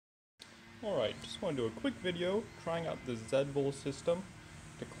Alright, just want to do a quick video trying out the Zed-Bull system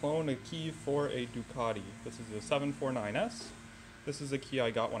to clone a key for a Ducati. This is the 749S. This is a key I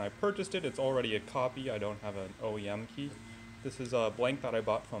got when I purchased it. It's already a copy. I don't have an OEM key. This is a blank that I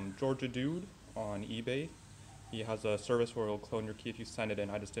bought from Georgia Dude on eBay. He has a service where he'll clone your key if you send it in.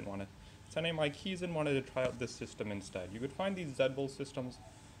 I just didn't want to send any of my keys and wanted to try out this system instead. You could find these Zed-Bull systems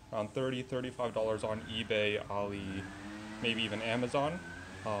around $30, $35 on eBay, Ali, maybe even Amazon.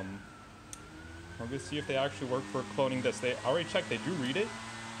 I'm going to see if they actually work for cloning this. I already checked, they do read it.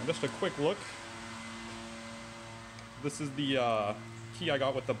 And just a quick look. This is the key I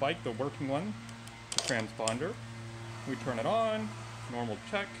got with the bike, the working one, the transponder. We turn it on, normal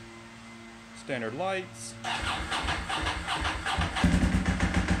check, standard lights.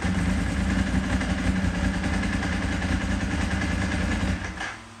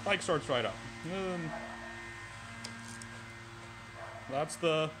 Bike starts right up. That's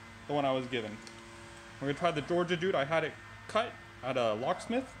the one I was given. We're going to try the Georgia Dude. I had it cut at a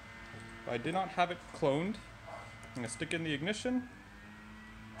locksmith, but I did not have it cloned. I'm going to stick in the ignition,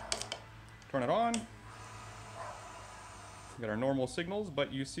 turn it on. We got our normal signals,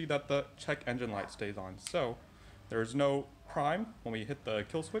 but you see that the check engine light stays on. So there's no prime when we hit the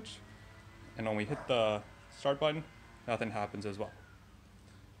kill switch, and when we hit the start button, nothing happens as well.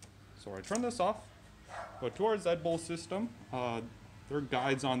 So I turn this off, go to our Zed-Bull system. There are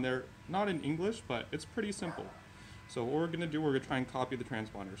guides on there, not in English, but it's pretty simple. So what we're going to do, we're going to try and copy the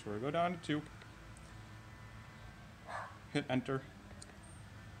transponder. So we're going to go down to 2, hit enter.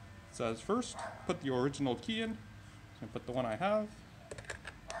 It says first, put the original key in. So I put the one I have.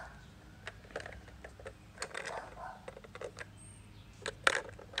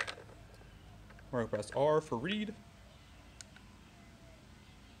 We're going to press R for read. It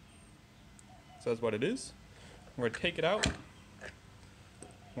says what it is. We're going to take it out.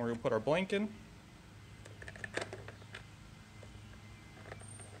 We're going to put our blank in.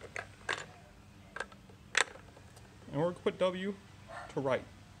 And we're going to put W to write.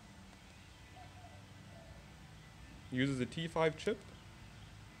 Uses a T5 chip.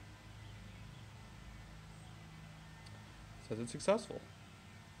 Says it's successful.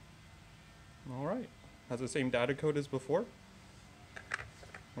 Alright. Has the same data code as before.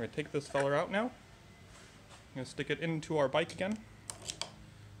 We're going to take this feller out now. I'm going to stick it into our bike again.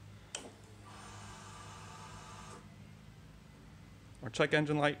 Our check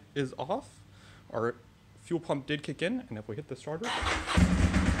engine light is off. Our fuel pump did kick in, and if we hit the starter, it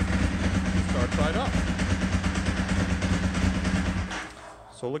starts right up.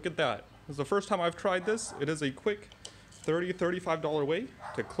 So look at that. This is the first time I've tried this. It is a quick $30, $35 way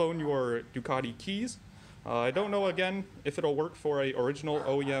to clone your Ducati keys. I don't know, again, if it'll work for a original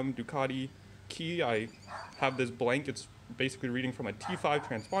OEM Ducati key. I have this blank. It's basically reading from a T5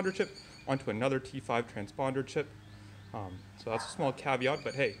 transponder chip onto another T5 transponder chip. So that's a small caveat,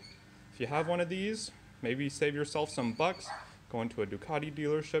 but hey, if you have one of these, maybe save yourself some bucks, go into a Ducati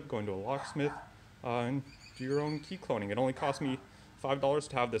dealership, go into a locksmith, and do your own key cloning. It only cost me $5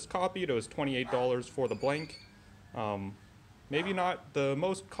 to have this copied. It was $28 for the blank. Maybe not the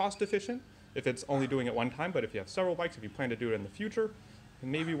most cost efficient if it's only doing it one time, but if you have several bikes, if you plan to do it in the future, it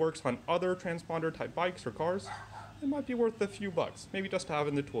maybe works on other transponder type bikes or cars, it might be worth a few bucks, maybe just to have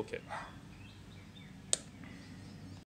in the toolkit.